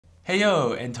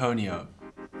Heyo, Antonio!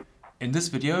 In this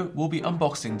video, we'll be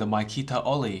unboxing the MyKita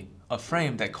Olli, a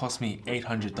frame that cost me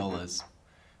 $800.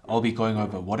 I'll be going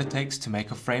over what it takes to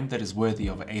make a frame that is worthy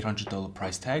of an $800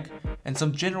 price tag, and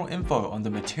some general info on the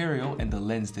material and the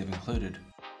lens they've included.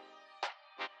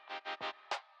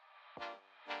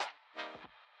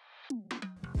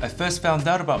 I first found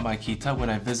out about MyKita when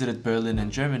I visited Berlin in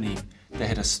Germany. They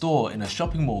had a store in a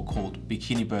shopping mall called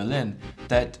Bikini Berlin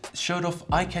that showed off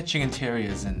eye-catching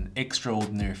interiors and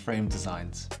extraordinary frame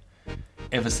designs.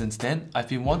 Ever since then, I've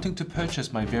been wanting to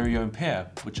purchase my very own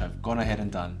pair, which I've gone ahead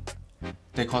and done.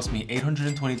 They cost me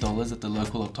 $820 at the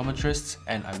local Optometrist,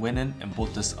 and I went in and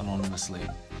bought this anonymously.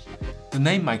 The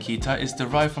name MyKita is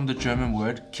derived from the German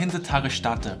word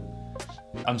Kindertagesstätte.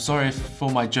 I'm sorry for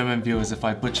my German viewers if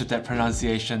I butchered that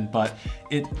pronunciation, but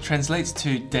it translates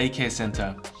to daycare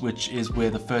center, which is where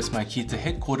the first MyKita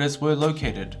headquarters were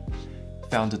located.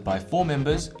 Founded by 4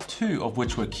 members, 2 of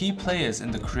which were key players in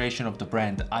the creation of the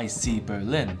brand IC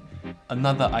Berlin,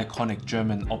 another iconic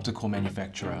German optical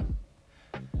manufacturer.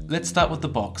 Let's start with the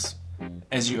box.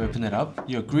 As you open it up,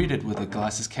 you're greeted with a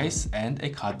glasses case and a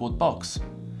cardboard box.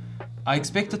 I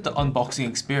expected the unboxing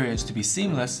experience to be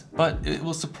seamless, but it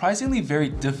was surprisingly very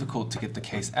difficult to get the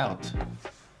case out.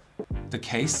 The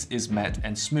case is matte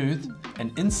and smooth,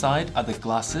 and inside are the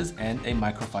glasses and a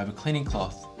microfiber cleaning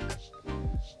cloth.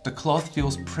 The cloth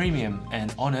feels premium,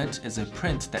 and on it is a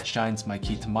print that shines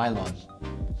MyKita Nylon.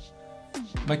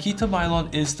 MyKita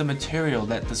Nylon is the material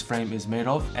that this frame is made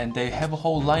of, and they have a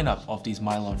whole lineup of these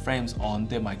nylon frames on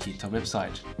their MyKita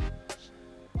website.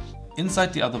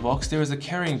 Inside the other box there is a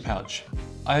carrying pouch.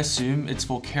 I assume it's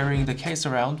for carrying the case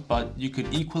around, but you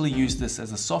could equally use this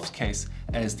as a soft case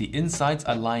as the insides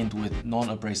are lined with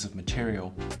non-abrasive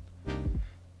material.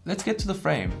 Let's get to the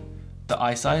frame. The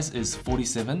eye size is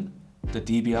 47, the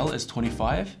DBL is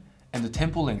 25, and the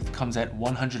temple length comes at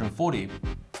 140.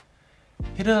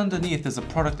 Hidden underneath is a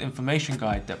product information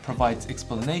guide that provides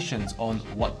explanations on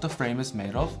what the frame is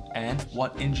made of and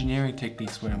what engineering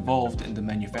techniques were involved in the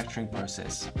manufacturing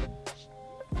process.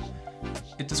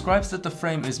 It describes that the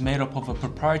frame is made up of a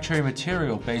proprietary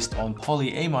material based on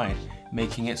polyamide,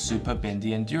 making it super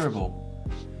bendy and durable.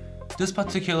 This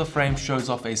particular frame shows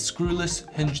off a screwless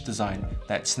hinge design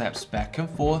that snaps back and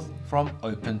forth from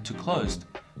open to closed,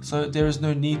 so there is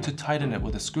no need to tighten it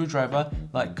with a screwdriver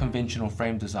like conventional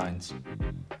frame designs.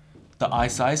 The eye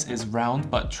size is round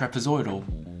but trapezoidal,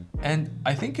 and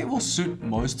I think it will suit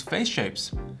most face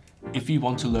shapes. If you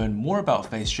want to learn more about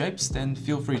face shapes, then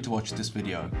feel free to watch this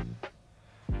video.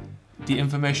 The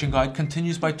information guide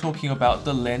continues by talking about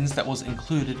the lens that was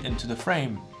included into the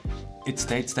frame. It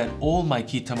states that all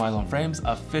MyKita Nylon frames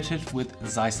are fitted with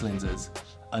Zeiss lenses,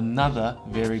 another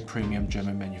very premium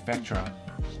German manufacturer.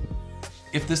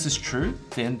 If this is true,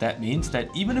 then that means that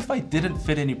even if I didn't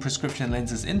fit any prescription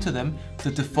lenses into them,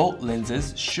 the default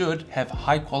lenses should have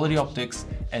high quality optics,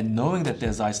 and knowing that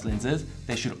they're Zeiss lenses,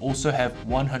 they should also have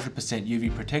 100%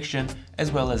 UV protection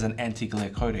as well as an anti-glare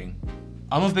coating.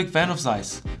 I'm a big fan of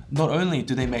Zeiss. Not only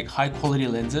do they make high quality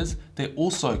lenses, they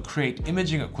also create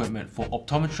imaging equipment for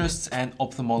optometrists and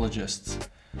ophthalmologists.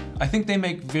 I think they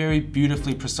make very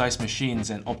beautifully precise machines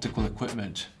and optical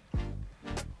equipment.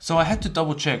 So I had to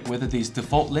double check whether these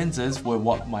default lenses were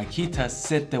what MyKita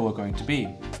said they were going to be.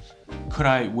 Could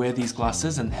I wear these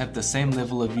glasses and have the same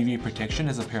level of UV protection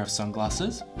as a pair of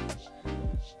sunglasses?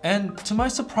 And to my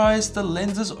surprise, the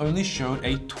lenses only showed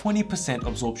a 20%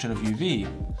 absorption of UV.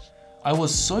 I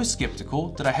was so skeptical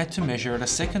that I had to measure it a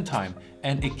second time,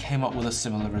 and it came up with a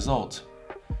similar result.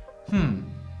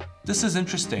 This is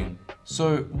interesting.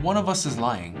 So one of us is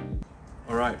lying.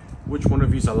 Alright, which one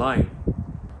of yous are lying?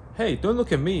 Hey, don't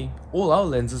look at me. All our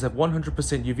lenses have 100%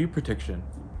 UV protection.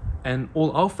 And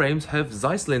all our frames have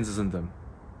Zeiss lenses in them.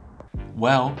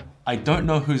 Well, I don't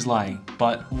know who's lying,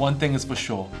 but one thing is for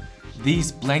sure.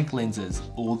 These blank lenses,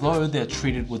 although they're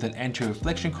treated with an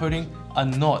anti-reflection coating, are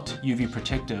not UV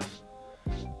protective.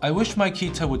 I wish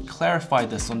MyKita would clarify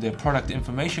this on their product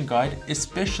information guide,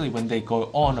 especially when they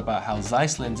go on about how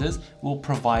Zeiss lenses will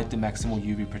provide the maximal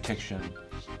UV protection.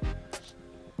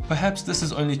 Perhaps this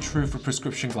is only true for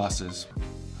prescription glasses.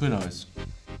 Who knows?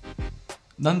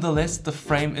 Nonetheless, the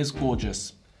frame is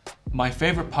gorgeous. My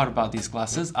favorite part about these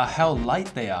glasses are how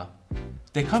light they are.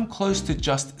 They come close to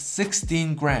just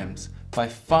 16 grams, by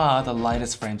far the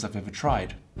lightest frames I've ever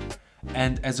tried.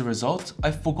 And as a result,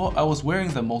 I forgot I was wearing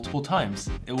them multiple times.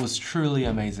 It was truly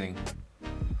amazing.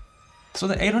 So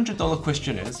the $800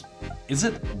 question is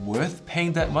it worth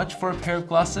paying that much for a pair of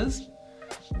glasses?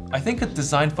 I think a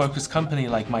design-focused company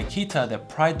like MyKita that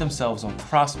pride themselves on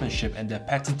craftsmanship and their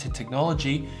patented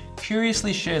technology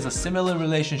curiously shares a similar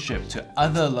relationship to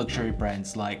other luxury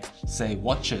brands like, say,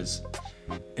 watches.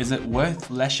 Is it worth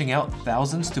lashing out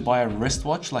thousands to buy a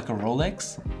wristwatch like a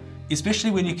Rolex?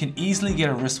 Especially when you can easily get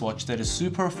a wristwatch that is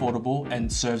super affordable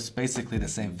and serves basically the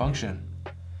same function.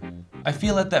 I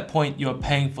feel at that point you are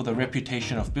paying for the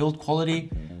reputation of build quality,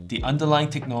 the underlying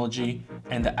technology,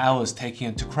 and the hours taken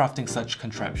into crafting such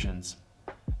contraptions.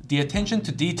 The attention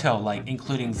to detail, like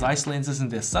including Zeiss lenses in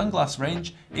their sunglass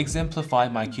range, exemplify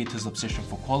MyKita's obsession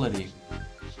for quality.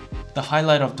 The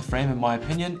highlight of the frame, in my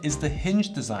opinion, is the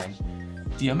hinge design.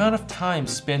 The amount of time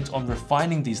spent on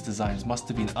refining these designs must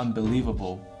have been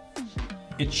unbelievable.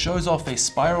 It shows off a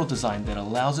spiral design that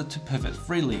allows it to pivot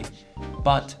freely,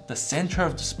 but the center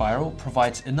of the spiral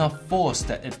provides enough force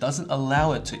that it doesn't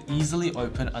allow it to easily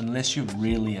open unless you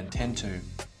really intend to.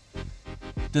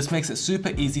 This makes it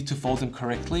super easy to fold them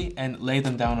correctly and lay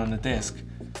them down on a desk.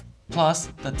 Plus,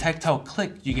 the tactile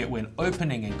click you get when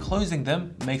opening and closing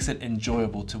them makes it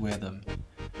enjoyable to wear them.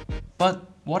 But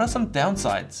what are some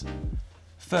downsides?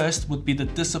 First would be the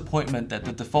disappointment that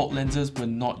the default lenses were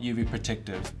not UV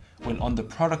protective, when on the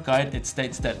product guide it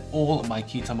states that all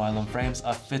MyKita Mylon frames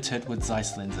are fitted with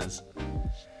Zeiss lenses.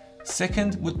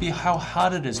 Second would be how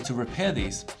hard it is to repair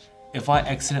these. If I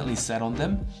accidentally sat on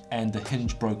them and the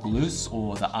hinge broke loose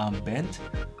or the arm bent,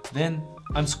 then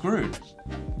I'm screwed.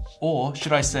 Or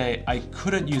should I say, I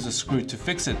couldn't use a screw to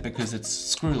fix it because it's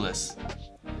screwless.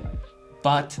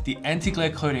 But the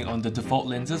anti-glare coating on the default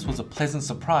lenses was a pleasant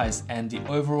surprise, and the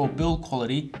overall build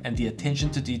quality and the attention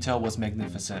to detail was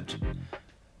magnificent.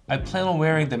 I plan on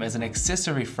wearing them as an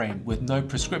accessory frame with no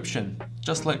prescription,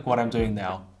 just like what I'm doing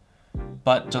now,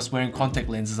 but just wearing contact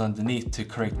lenses underneath to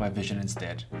correct my vision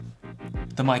instead.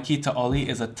 The MyKita Olli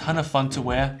is a ton of fun to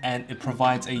wear, and it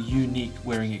provides a unique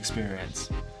wearing experience.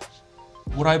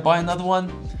 Would I buy another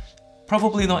one?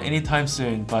 Probably not anytime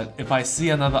soon, but if I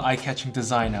see another eye-catching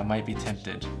design, I might be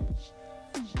tempted.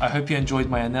 I hope you enjoyed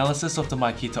my analysis of the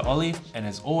MyKita Olli, and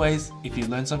as always, if you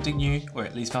learned something new or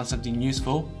at least found something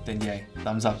useful, then yay,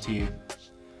 thumbs up to you.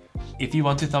 If you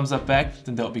want to thumbs up back,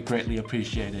 then that would be greatly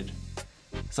appreciated.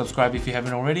 Subscribe if you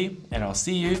haven't already, and I'll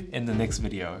see you in the next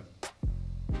video.